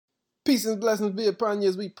Peace and blessings be upon you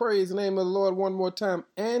as we praise the name of the Lord one more time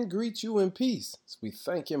and greet you in peace. So we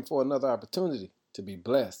thank him for another opportunity to be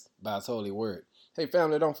blessed by his holy word. Hey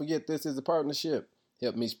family, don't forget this is a partnership.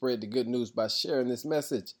 Help me spread the good news by sharing this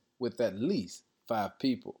message with at least 5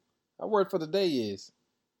 people. Our word for the day is,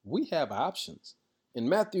 we have options. In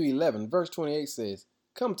Matthew 11, verse 28 says,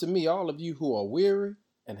 "Come to me, all of you who are weary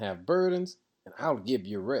and have burdens, and I'll give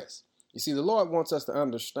you rest." You see, the Lord wants us to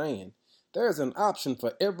understand there is an option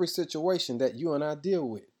for every situation that you and I deal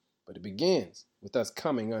with, but it begins with us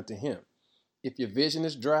coming unto him. If your vision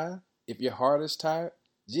is dry, if your heart is tired,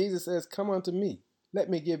 Jesus says, "Come unto me. Let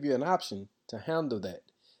me give you an option to handle that."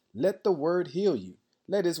 Let the word heal you.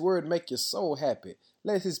 Let his word make your soul happy.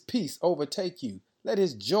 Let his peace overtake you. Let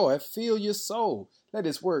his joy fill your soul. Let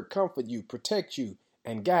his word comfort you, protect you,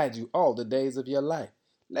 and guide you all the days of your life.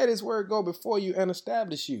 Let his word go before you and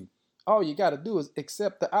establish you. All you got to do is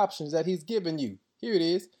accept the options that he's given you. Here it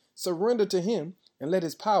is. Surrender to him and let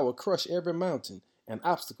his power crush every mountain and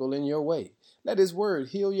obstacle in your way. Let his word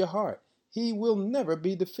heal your heart. He will never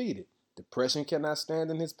be defeated. Depression cannot stand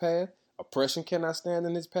in his path. Oppression cannot stand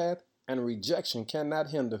in his path. And rejection cannot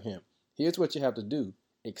hinder him. Here's what you have to do.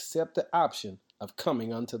 Accept the option of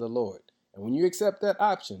coming unto the Lord. And when you accept that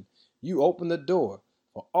option, you open the door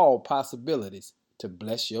for all possibilities to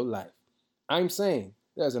bless your life. I'm saying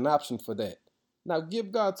there's an option for that. Now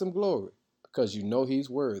give God some glory because you know he's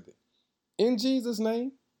worthy. In Jesus'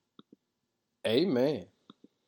 name, amen.